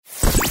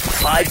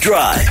5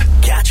 Drive.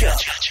 Catch up.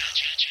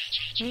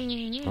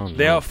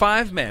 There are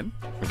 5 men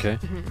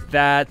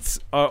that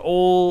are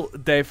all,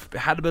 they've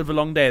had a bit of a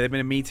long day. They've been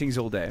in meetings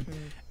all day.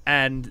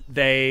 And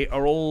they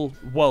are all,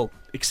 well,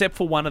 except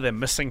for one of them,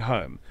 missing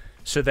home.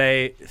 So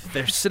they're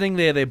sitting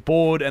there, they're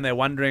bored, and they're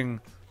wondering,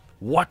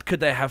 what could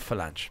they have for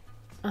lunch?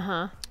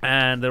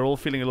 And they're all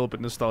feeling a little bit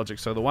nostalgic.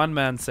 So the one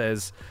man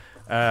says,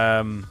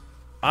 I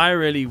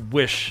really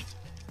wish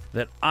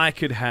that I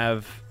could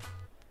have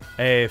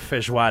a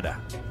feijoada,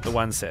 the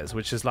one says,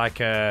 which is like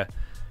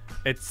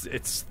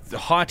it's a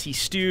hearty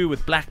stew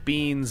with black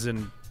beans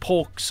and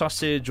pork,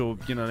 sausage, or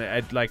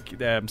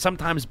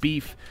sometimes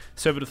beef,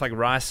 served with like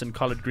rice and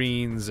collard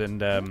greens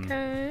and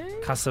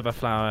cassava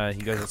flour.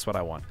 He goes, that's what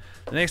I want.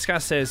 The next guy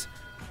says,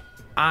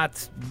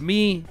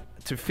 me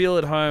to feel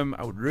at home,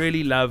 I would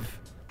really love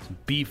some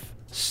beef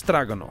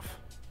stroganoff.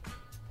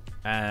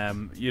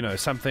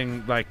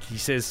 Something like, he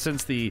says,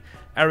 since the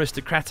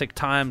aristocratic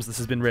times, this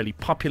has been really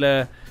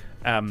popular.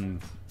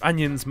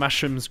 Onions,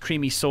 mushrooms,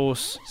 creamy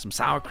sauce, some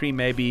sour cream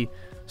maybe,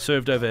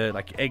 served over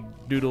like egg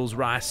noodles,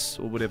 rice,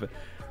 or whatever.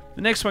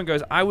 The next one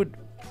goes,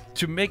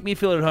 to make me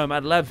feel at home,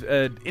 I'd love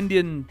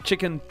Indian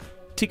chicken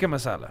tikka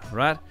masala,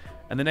 right?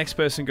 And the next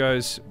person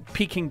goes,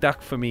 Peking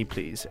duck for me,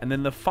 please. And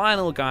then the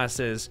final guy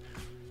says,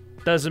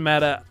 doesn't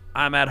matter,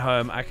 I'm at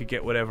home, I could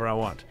get whatever I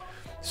want.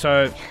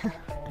 So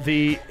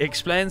the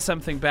explain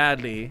something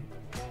badly,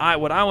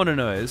 what I want to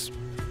know is,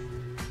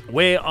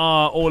 where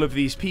are all of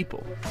these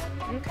people?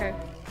 Okay.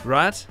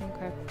 Right?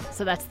 Okay.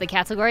 So that's the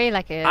category?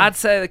 I'd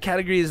say the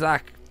category is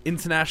like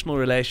international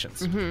relations.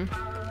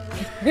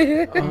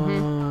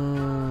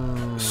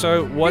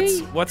 So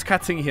what's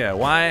cutting here?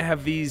 Why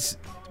have these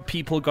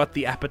people got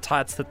the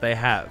appetites that they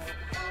have?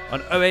 On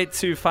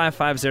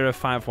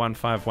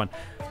 0825505151.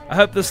 I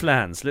hope this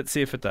lands. Let's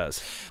see if it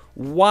does.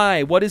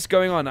 Why? What is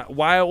going on?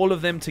 Why are all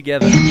of them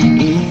together?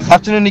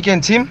 Afternoon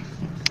again, team.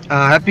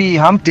 Happy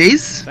hump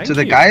days to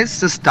the guys.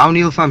 Just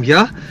downhill from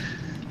here.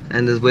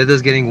 And the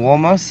weather's getting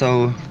warmer,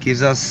 so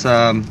gives us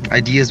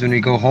ideas when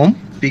we go home.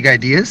 Big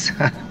ideas.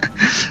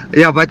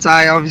 Yeah, but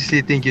I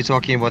obviously think you're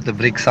talking about the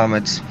BRICS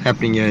summit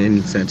happening here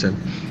in Saturn.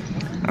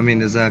 I mean,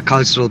 there's a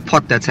cultural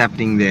pot that's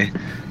happening there.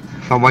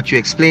 From what you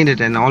explained it,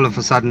 and all of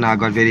a sudden I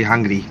got very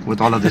hungry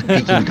with all of the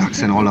Peking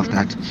ducks and all of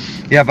that.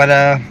 Yeah, but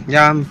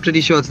I'm pretty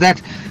sure it's that.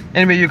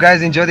 Anyway, you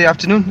guys enjoy the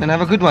afternoon and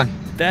have a good one.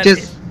 That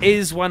Cheers.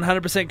 is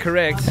 100%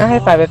 correct. Hi,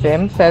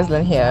 5FM,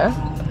 Fazlin here.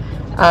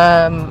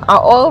 Are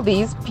all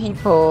these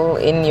people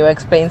in You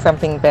Explain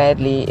Something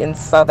Badly in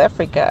South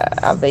Africa?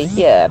 Are they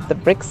here at the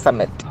BRICS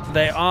summit?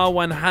 They are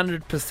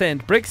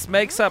 100%. BRICS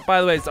makes up,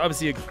 by the way, it's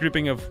obviously a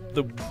grouping of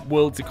the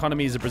world's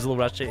economies of Brazil,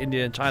 Russia,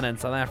 India, China, and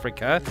South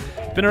Africa.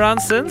 Been around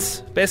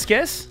since? Best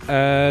guess?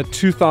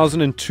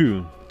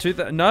 2002.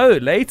 No,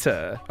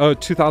 later. Oh,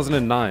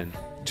 2009.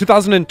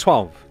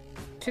 2012.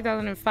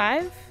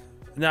 2005?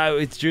 No,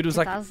 it's Jude was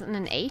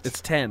 2008? Like...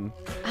 It's 10.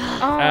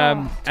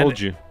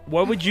 Told you.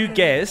 What would you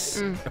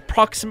guess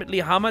approximately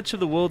how much of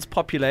the world's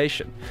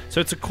population? So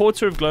it's a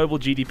quarter of global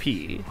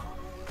GDP.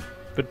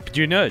 But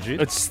do you know,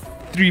 Jude? It's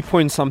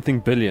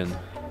 3-point-something billion.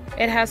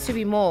 It has to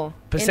be more.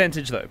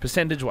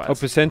 Percentage-wise. Oh,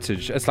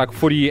 percentage. It's like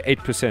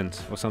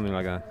 48% or something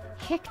like that.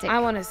 Hectic. I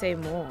want to say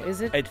more.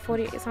 Is it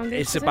 40 something?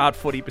 It's about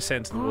 40%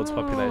 of the world's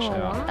population.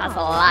 Wow. That's a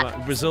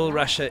lot. Brazil,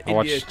 Russia,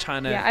 India,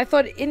 China. Yeah, I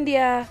thought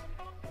India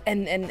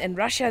and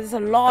Russia, there's a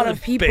lot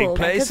of people. Big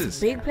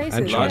places. Big places.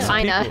 And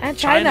China. And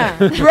China.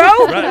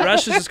 Bro!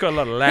 Russia's just got a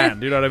lot of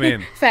land, you know what I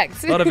mean?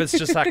 Facts. A lot of it's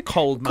just like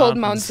cold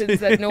mountains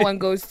that no one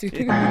goes to.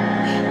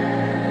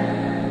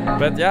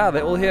 But yeah,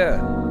 they're all here.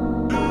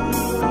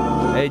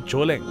 Hey,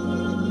 Joling.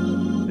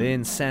 They're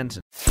in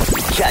Santon.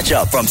 Catch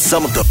up from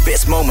some of the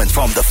best moments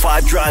from the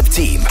 5 Drive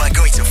team by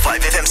going to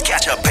 5FM's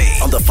catch-up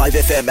page on the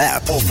 5FM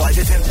app or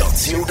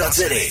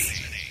 5FM.co.za.